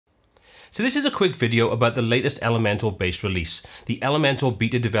So this is a quick video about the latest Elementor based release, the Elementor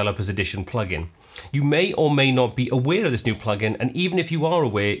Beta Developers Edition plugin. You may or may not be aware of this new plugin, and even if you are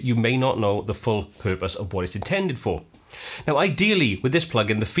aware, you may not know the full purpose of what it's intended for. Now ideally with this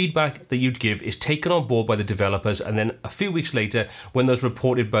plugin, the feedback that you'd give is taken on board by the developers, and then a few weeks later, when those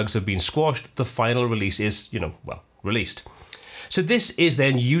reported bugs have been squashed, the final release is, released. So this is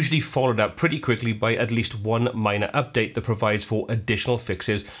then usually followed up pretty quickly by at least one minor update that provides for additional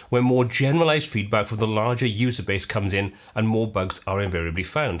fixes when more generalized feedback from the larger user base comes in and more bugs are invariably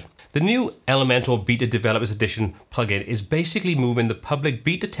found. The new Elementor Beta Developers Edition plugin is basically moving the public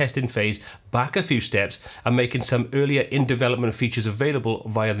beta testing phase back a few steps and making some earlier in-development features available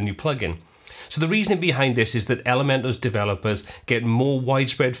via the new plugin. So the reasoning behind this is that Elementor's developers get more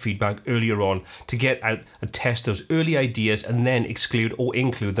widespread feedback earlier on to get out and test those early ideas and then exclude or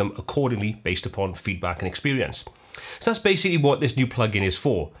include them accordingly based upon feedback and experience. So that's basically what this new plugin is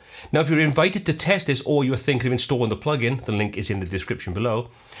for. Now if you're invited to test this or you're thinking of installing the plugin, the link is in the description below,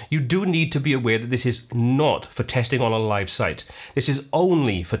 you do need to be aware that this is not for testing on a live site. This is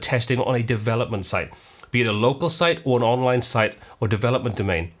only for testing on a development site, be it a local site or an online site or development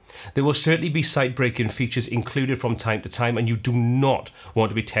domain. There will certainly be site-breaking features included from time to time, and you do not want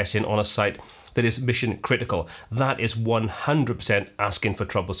to be testing on a site that is mission critical. That is 100% asking for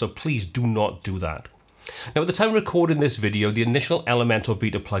trouble, so please do not do that. Now at the time of recording this video, the initial Elementor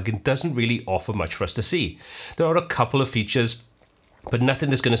Beta plugin doesn't really offer much for us to see. There are a couple of features, but nothing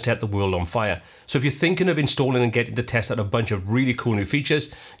that's going to set the world on fire. So if you're thinking of installing and getting to test out a bunch of really cool new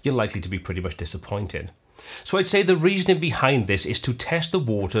features, you're likely to be pretty much disappointed. So I'd say the reasoning behind this is to test the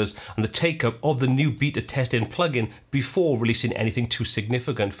waters and the take-up of the new beta testing plugin before releasing anything too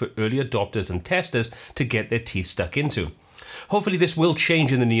significant for early adopters and testers to get their teeth stuck into. Hopefully this will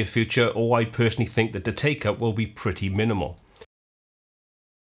change in the near future, or I personally think that the take-up will be pretty minimal.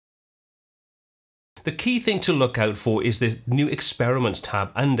 The key thing to look out for is the new experiments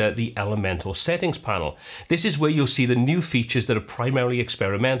tab under the Elementor settings panel. This is where you'll see the new features that are primarily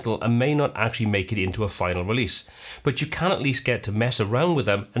experimental and may not actually make it into a final release. But you can at least get to mess around with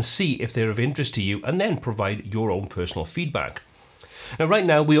them and see if they're of interest to you and then provide your own personal feedback. Now right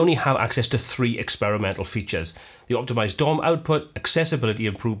now we only have access to 3 experimental features: the optimized DOM output, accessibility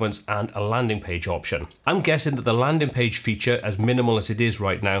improvements, and a landing page option. I'm guessing that the landing page feature, as minimal as it is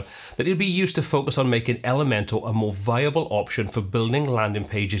right now, that it'll be used to focus on making Elementor a more viable option for building landing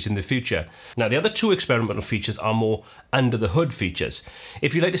pages in the future. Now the other 2 experimental features are more under the hood features.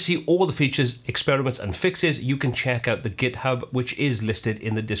 If you'd like to see all the features, experiments, and fixes, you can check out the GitHub, which is listed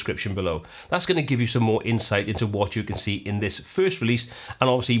in the description below. That's going to give you some more insight into what you can see in this first release, and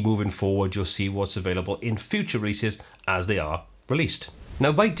obviously moving forward you'll see what's available in future releases as they are released.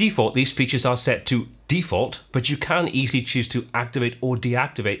 Now by default these features are set to default, but you can easily choose to activate or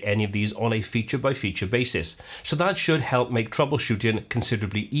deactivate any of these on a feature by feature basis. So that should help make troubleshooting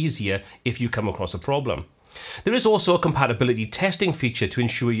considerably easier if you come across a problem. There is also a compatibility testing feature to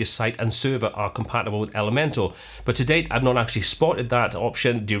ensure your site and server are compatible with Elementor, but to date I've not actually spotted that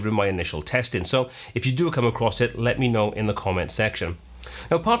option during my initial testing, so if you do come across it, let me know in the comment section.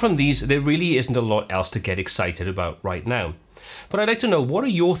 Now apart from these, there really isn't a lot else to get excited about right now. But I'd like to know, what are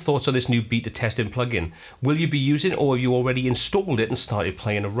your thoughts on this new beta testing plugin? Will you be using it, or have you already installed it and started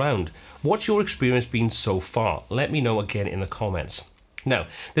playing around? What's your experience been so far? Let me know again in the comments. Now,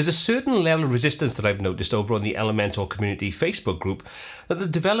 there's a certain level of resistance that I've noticed over on the Elementor community Facebook group that the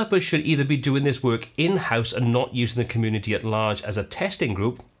developers should either be doing this work in-house and not using the community at large as a testing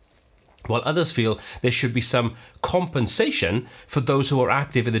group, while others feel there should be some compensation for those who are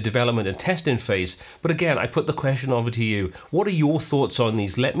active in the development and testing phase. But again, I put the question over to you. What are your thoughts on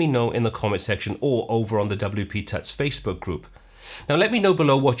these? Let me know in the comment section or over on the WPTuts Facebook group. Now let me know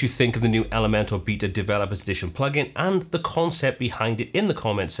below what you think of the new Elementor Beta Developers Edition plugin and the concept behind it in the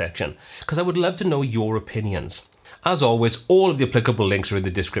comment section, because I would love to know your opinions. As always, all of the applicable links are in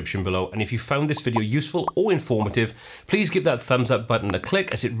the description below, and if you found this video useful or informative, please give that thumbs up button a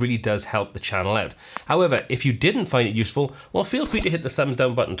click, as it really does help the channel out. However, if you didn't find it useful, well, feel free to hit the thumbs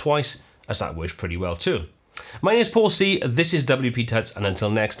down button twice, as that works pretty well too. My name is Paul C, this is WPTuts, and until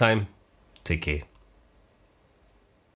next time, take care.